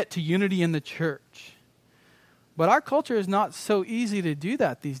commit to unity in the church. But our culture is not so easy to do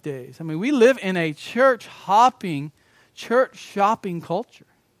that these days. I mean, we live in a church shopping culture.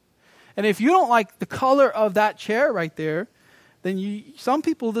 And if you don't like the color of that chair right there, then some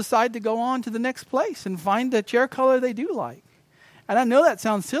people decide to go on to the next place and find the chair color they do like. And I know that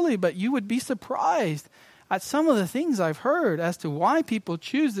sounds silly, but you would be surprised at some of the things I've heard as to why people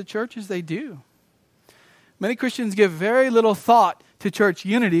choose the churches they do. Many Christians give very little thought to church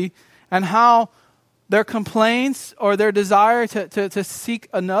unity and how their complaints or their desire to seek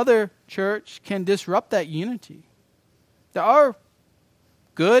another church can disrupt that unity. There are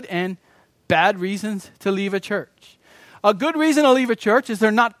good and bad reasons to leave a church. A good reason to leave a church is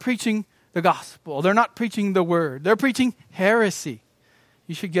they're not preaching the gospel. They're not preaching the word. They're preaching heresy.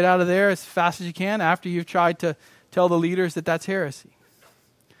 You should get out of there as fast as you can after you've tried to tell the leaders that that's heresy.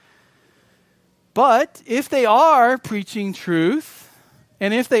 But if they are preaching truth,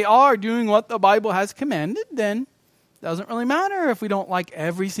 and if they are doing what the Bible has commanded, then it doesn't really matter if we don't like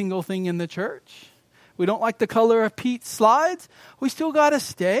every single thing in the church. We don't like the color of Pete's slides. We still got to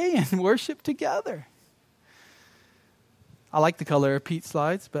stay and worship together. I like the color of Pete's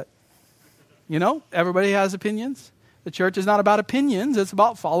slides, but everybody has opinions. The church is not about opinions. It's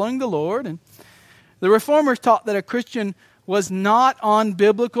about following the Lord. And the Reformers taught that a Christian was not on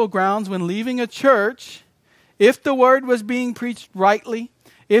biblical grounds when leaving a church if the word was being preached rightly,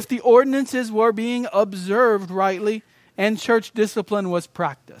 if the ordinances were being observed rightly, and church discipline was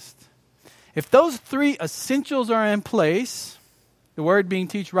practiced. If those three essentials are in place, the word being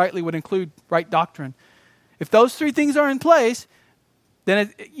taught rightly would include right doctrine. If those three things are in place,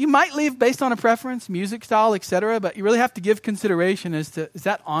 then you might leave based on a preference, music style, etc., but you really have to give consideration as to, is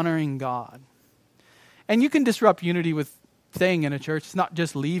that honoring God? And you can disrupt unity with staying in a church. It's not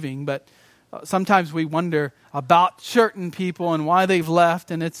just leaving, but sometimes we wonder about certain people and why they've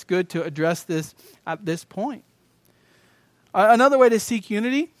left, and it's good to address this at this point. Another way to seek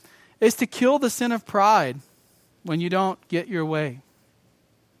unity is to kill the sin of pride when you don't get your way.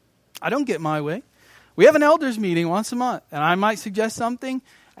 I don't get my way. We have an elders meeting once a month, and I might suggest something,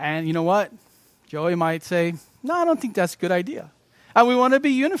 and you know what? Joey might say, no, I don't think that's a good idea. And we want to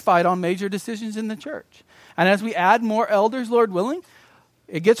be unified on major decisions in the church. And as we add more elders, Lord willing,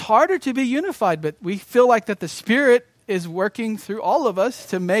 it gets harder to be unified, but we feel like that the Spirit is working through all of us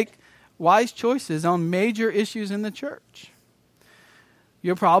to make wise choices on major issues in the church.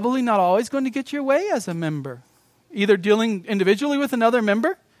 You're probably not always going to get your way as a member, either dealing individually with another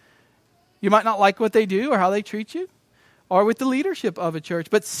member. You might not like what they do or how they treat you, or with the leadership of a church,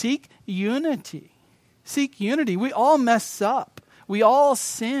 but seek unity. Seek unity. We all mess up. We all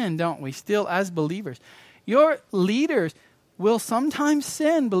sin, don't we, still as believers. Your leaders will sometimes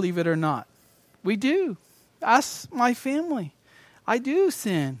sin, believe it or not. We do. Ask my family. I do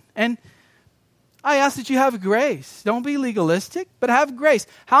sin. And I ask that you have grace. Don't be legalistic, but have grace.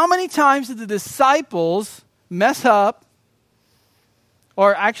 How many times did the disciples mess up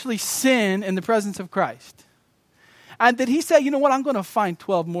or actually sin in the presence of Christ? And did he say, you know what, I'm going to find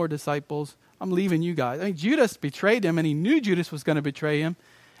 12 more disciples. I'm leaving you guys. I mean, Judas betrayed him, and he knew Judas was going to betray him.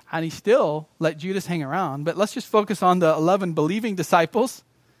 And he still let Judas hang around. But let's just focus on the 11 believing disciples.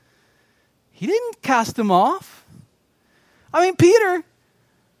 He didn't cast them off. I mean, Peter,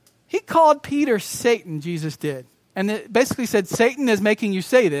 he called Peter Satan, Jesus did. And it basically said, Satan is making you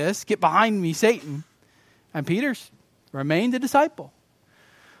say this. Get behind me, Satan. And Peter remained a disciple.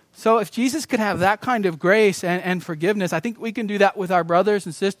 So if Jesus could have that kind of grace and forgiveness, I think we can do that with our brothers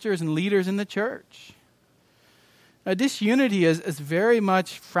and sisters and leaders in the church. Now, disunity is very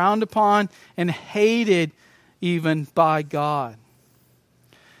much frowned upon and hated even by God.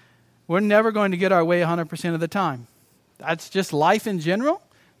 We're never going to get our way 100% of the time. That's just life in general,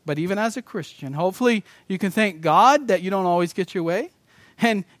 but even as a Christian. Hopefully you can thank God that you don't always get your way,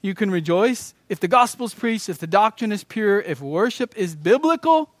 and you can rejoice if the gospel's preached, if the doctrine is pure, if worship is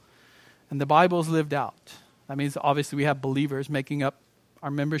biblical, and the Bible's lived out. That means obviously we have believers making up our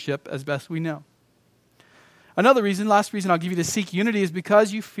membership as best we know. Another reason, last reason I'll give you to seek unity is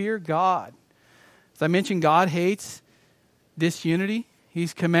because you fear God. As I mentioned, God hates disunity.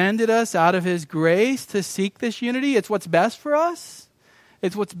 He's commanded us out of His grace to seek this unity. It's what's best for us.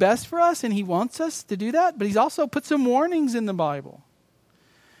 It's what's best for us, and He wants us to do that. But He's also put some warnings in the Bible.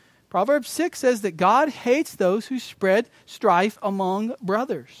 Proverbs 6 says that God hates those who spread strife among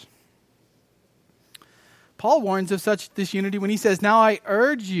brothers. Paul warns of such disunity when he says, "Now I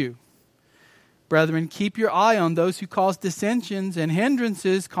urge you, brethren, keep your eye on those who cause dissensions and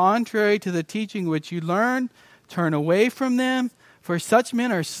hindrances contrary to the teaching which you learned. Turn away from them, for such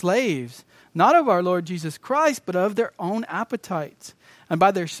men are slaves, not of our Lord Jesus Christ, but of their own appetites. And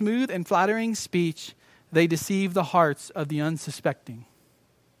by their smooth and flattering speech, they deceive the hearts of the unsuspecting."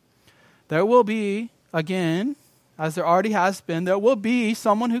 There will be, again, as there already has been, there will be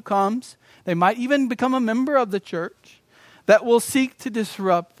someone who comes, they might even become a member of the church, that will seek to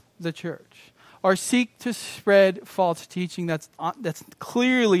disrupt the church or seek to spread false teaching that's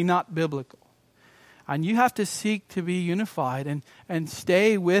clearly not biblical. And you have to seek to be unified and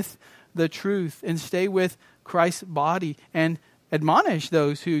stay with the truth and stay with Christ's body and admonish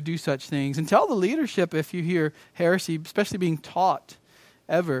those who do such things. And tell the leadership if you hear heresy, especially being taught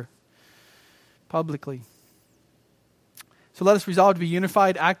ever publicly. So let us resolve to be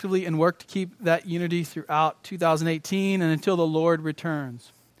unified actively and work to keep that unity throughout 2018 and until the Lord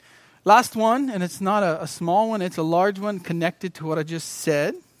returns. Last one, and it's not a small one, it's a large one connected to what I just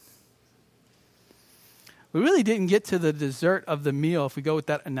said. We really didn't get to the dessert of the meal if we go with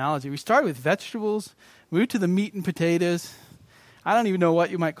that analogy. We started with vegetables, moved to the meat and potatoes. I don't even know what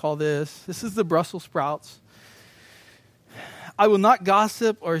you might call this. This is the Brussels sprouts. I will not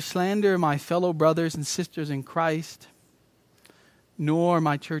gossip or slander my fellow brothers and sisters in Christ, nor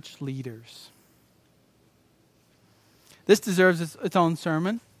my church leaders. This deserves its own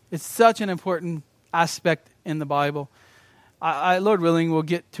sermon. It's such an important aspect in the Bible. Lord willing, we'll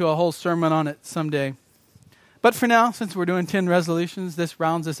get to a whole sermon on it someday. But for now, since we're doing 10 resolutions, this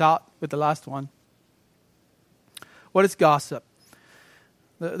rounds us out with the last one. What is gossip?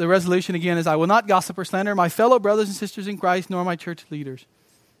 The resolution again is, I will not gossip or slander my fellow brothers and sisters in Christ, nor my church leaders,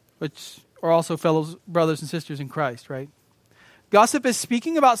 which are also fellow brothers and sisters in Christ, right? Gossip is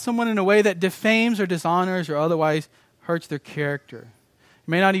speaking about someone in a way that defames or dishonors or otherwise hurts their character.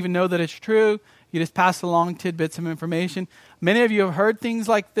 You may not even know that it's true. You just pass along tidbits of information. Many of you have heard things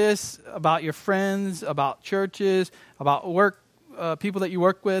like this about your friends, about churches, about work, people that you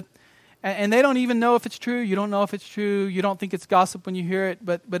work with. And they don't even know if it's true. You don't know if it's true. You don't think it's gossip when you hear it,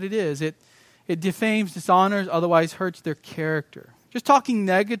 but it is. It defames, dishonors, otherwise hurts their character. Just talking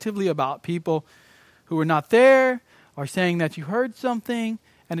negatively about people who are not there or saying that you heard something,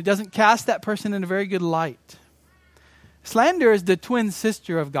 and it doesn't cast that person in a very good light. Slander is the twin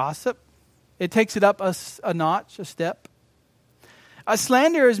sister of gossip. It takes it up a notch, a step. A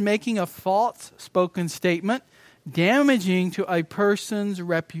slander is making a false spoken statement damaging to a person's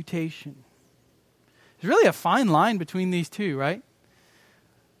reputation. There's really a fine line between these two, right?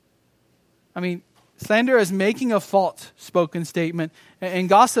 I mean, slander is making a false spoken statement, and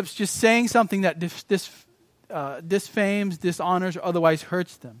gossip's just saying something that disfames, dishonors, or otherwise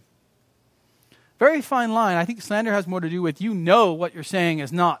hurts them. Very fine line. I think slander has more to do with you know what you're saying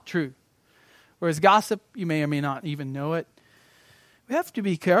is not true. Whereas gossip, you may or may not even know it. We have to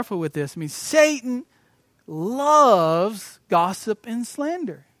be careful with this. I mean, Satan loves gossip and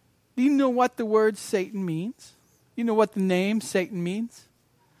slander. Do you know what the word Satan means? You know what the name Satan means?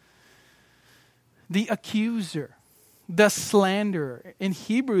 The accuser, the slanderer. In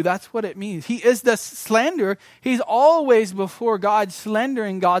Hebrew, that's what it means. He is the slanderer. He's always before God,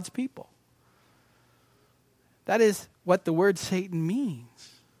 slandering God's people. That is what the word Satan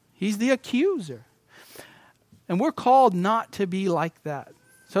means. He's the accuser. And we're called not to be like that.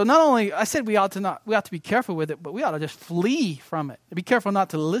 So not only, I said we ought to be careful with it, but we ought to just flee from it. Be careful not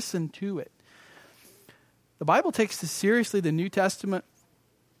to listen to it. The Bible takes this seriously, the New Testament.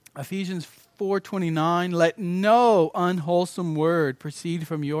 Ephesians 4:29, let no unwholesome word proceed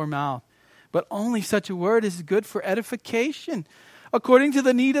from your mouth, but only such a word as is good for edification, according to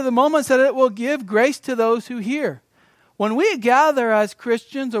the need of the moment, so that it will give grace to those who hear. When we gather as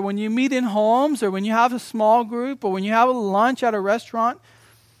Christians, or when you meet in homes, or when you have a small group, or when you have a lunch at a restaurant,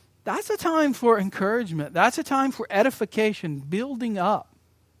 that's a time for encouragement. That's a time for edification, building up.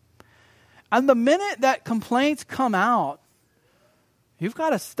 And the minute that complaints come out, you've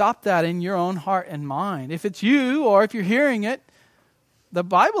got to stop that in your own heart and mind. If it's you, or if you're hearing it, the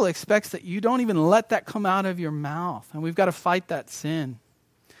Bible expects that you don't even let that come out of your mouth. And we've got to fight that sin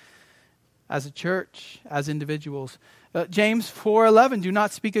as a church, as individuals. James 4:11, do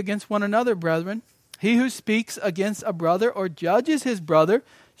not speak against one another, brethren. He who speaks against a brother or judges his brother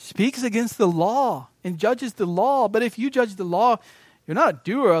speaks against the law and judges the law. But if you judge the law, You're not a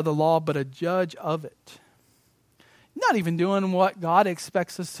doer of the law, but a judge of it. You're not even doing what God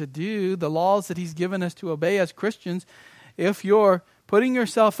expects us to do, the laws that he's given us to obey as Christians, if you're putting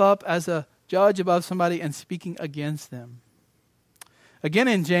yourself up as a judge above somebody and speaking against them. Again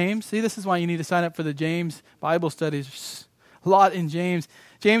in James, see, this is why you need to sign up for the James Bible studies. There's a lot in James.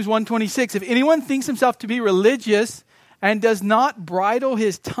 James 1:26, if anyone thinks himself to be religious and does not bridle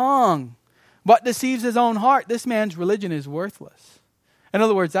his tongue, but deceives his own heart, this man's religion is worthless. In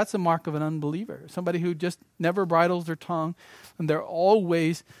other words, that's a mark of an unbeliever. Somebody who just never bridles their tongue, and they're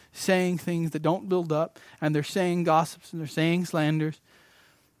always saying things that don't build up, and they're saying gossips, and they're saying slanders.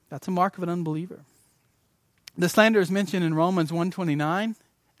 That's a mark of an unbeliever. The slander is mentioned in Romans 1:29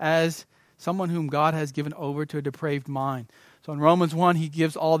 as someone whom God has given over to a depraved mind. So in Romans 1, he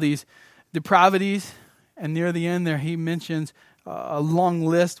gives all these depravities, and near the end there he mentions a long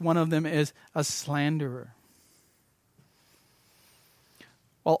list. One of them is a slanderer.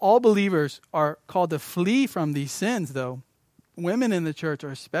 While all believers are called to flee from these sins, though, women in the church are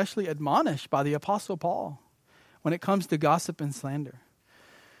especially admonished by the Apostle Paul when it comes to gossip and slander.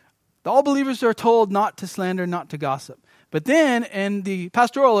 All believers are told not to slander, not to gossip. But then in the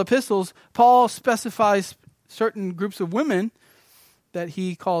pastoral epistles, Paul specifies certain groups of women that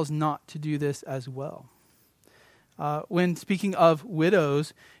he calls not to do this as well. When speaking of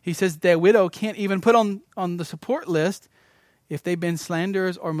widows, he says that a widow can't even put on the support list if they've been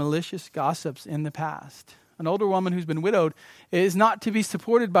slanderers or malicious gossips in the past. An older woman who's been widowed is not to be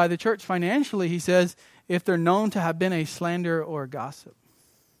supported by the church financially, he says, if they're known to have been a slanderer or a gossip.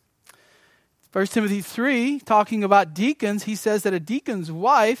 1 Timothy 3, talking about deacons, he says that a deacon's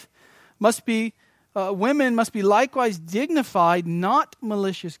wife women must be likewise dignified, not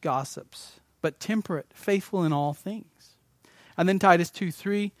malicious gossips, but temperate, faithful in all things. And then Titus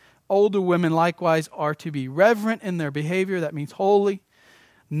 2:3, older women likewise are to be reverent in their behavior, that means holy,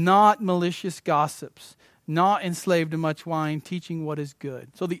 not malicious gossips, not enslaved to much wine, teaching what is good.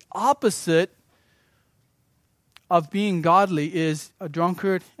 So the opposite of being godly is a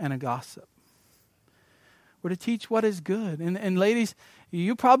drunkard and a gossip. We're to teach what is good. And ladies,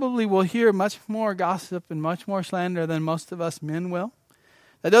 you probably will hear much more gossip and much more slander than most of us men will.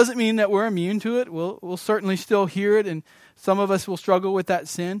 That doesn't mean that we're immune to it. We'll certainly still hear it, and some of us will struggle with that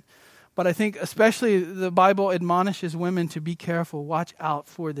sin. But I think especially the Bible admonishes women to be careful. Watch out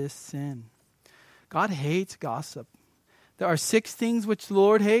for this sin. God hates gossip. There are 6 things which the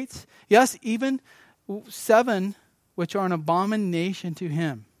Lord hates. Yes, even 7 which are an abomination to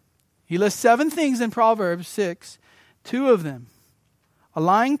him. He lists 7 things in Proverbs 6, 2 of them. A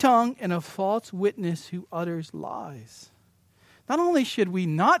lying tongue and a false witness who utters lies. Not only should we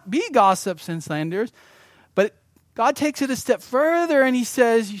not be gossips and slanderers, but God takes it a step further and he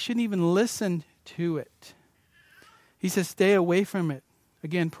says you shouldn't even listen to it. He says stay away from it.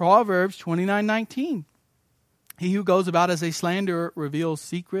 Again, Proverbs 29:19. He who goes about as a slanderer reveals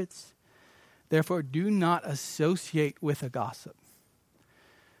secrets. Therefore, do not associate with a gossip.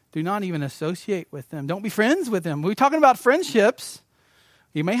 Do not even associate with them. Don't be friends with them. We're talking about friendships.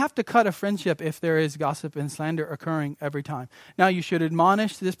 You may have to cut a friendship if there is gossip and slander occurring every time. Now, you should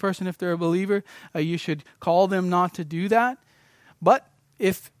admonish this person if they're a believer. You should call them not to do that. But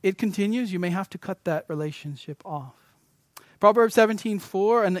if it continues, you may have to cut that relationship off. Proverbs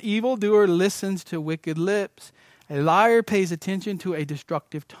 17:4, an evildoer listens to wicked lips. A liar pays attention to a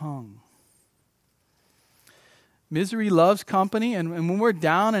destructive tongue. Misery loves company, and when we're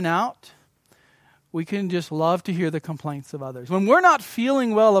down and out, we can just love to hear the complaints of others. When we're not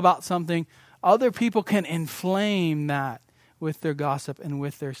feeling well about something, other people can inflame that with their gossip and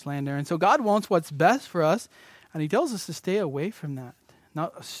with their slander. And so God wants what's best for us, and he tells us to stay away from that.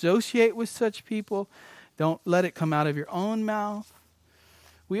 Not associate with such people. Don't let it come out of your own mouth.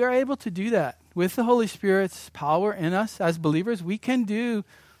 We are able to do that. With the Holy Spirit's power in us as believers, we can do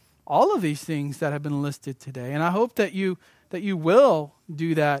all of these things that have been listed today. And I hope that you will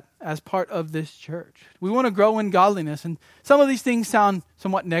do that as part of this church. We want to grow in godliness. And some of these things sound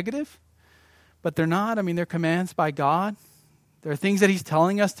somewhat negative, but they're not. I mean, they're commands by God. They're things that he's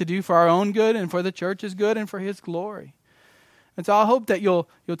telling us to do for our own good and for the church's good and for his glory. And so I hope that you'll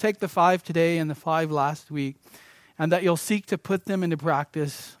take the 5 today and the 5 last week, and that you'll seek to put them into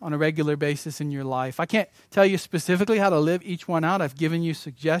practice on a regular basis in your life. I can't tell you specifically how to live each one out. I've given you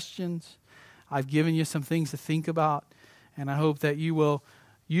suggestions. I've given you some things to think about. And I hope that you will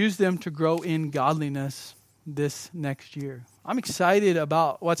use them to grow in godliness this next year. I'm excited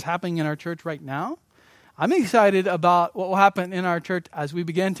about what's happening in our church right now. I'm excited about what will happen in our church as we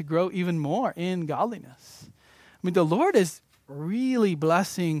begin to grow even more in godliness. I mean, the Lord is really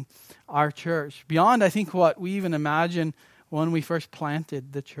blessing our church beyond, I think, what we even imagine when we first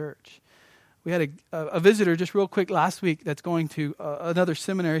planted the church. We had a visitor just real quick last week that's going to another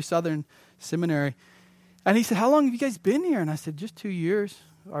seminary, Southern Seminary. And he said, how long have you guys been here? And I said, just 2 years.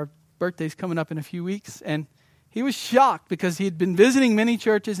 Our birthday's coming up in a few weeks. And he was shocked because he had been visiting many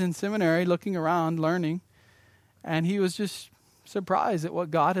churches in seminary, looking around, learning. And he was just surprised at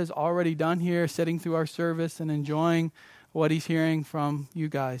what God has already done here, sitting through our service and enjoying what he's hearing from you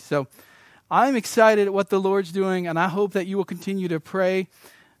guys. So I'm excited at what the Lord's doing, and I hope that you will continue to pray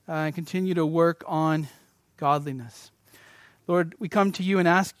and continue to work on godliness. Lord, we come to you and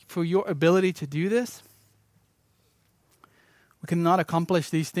ask for your ability to do this. We cannot accomplish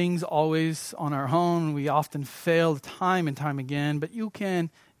these things always on our own. We often fail time and time again, but you can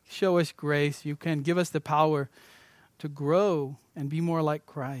show us grace. You can give us the power to grow and be more like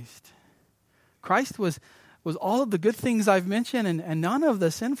Christ. Christ was all of the good things I've mentioned and none of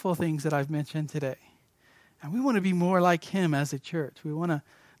the sinful things that I've mentioned today. And we want to be more like him as a church. We want to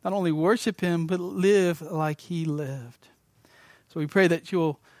not only worship him, but live like he lived. So we pray that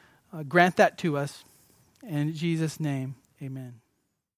you'll grant that to us. In Jesus' name, amen.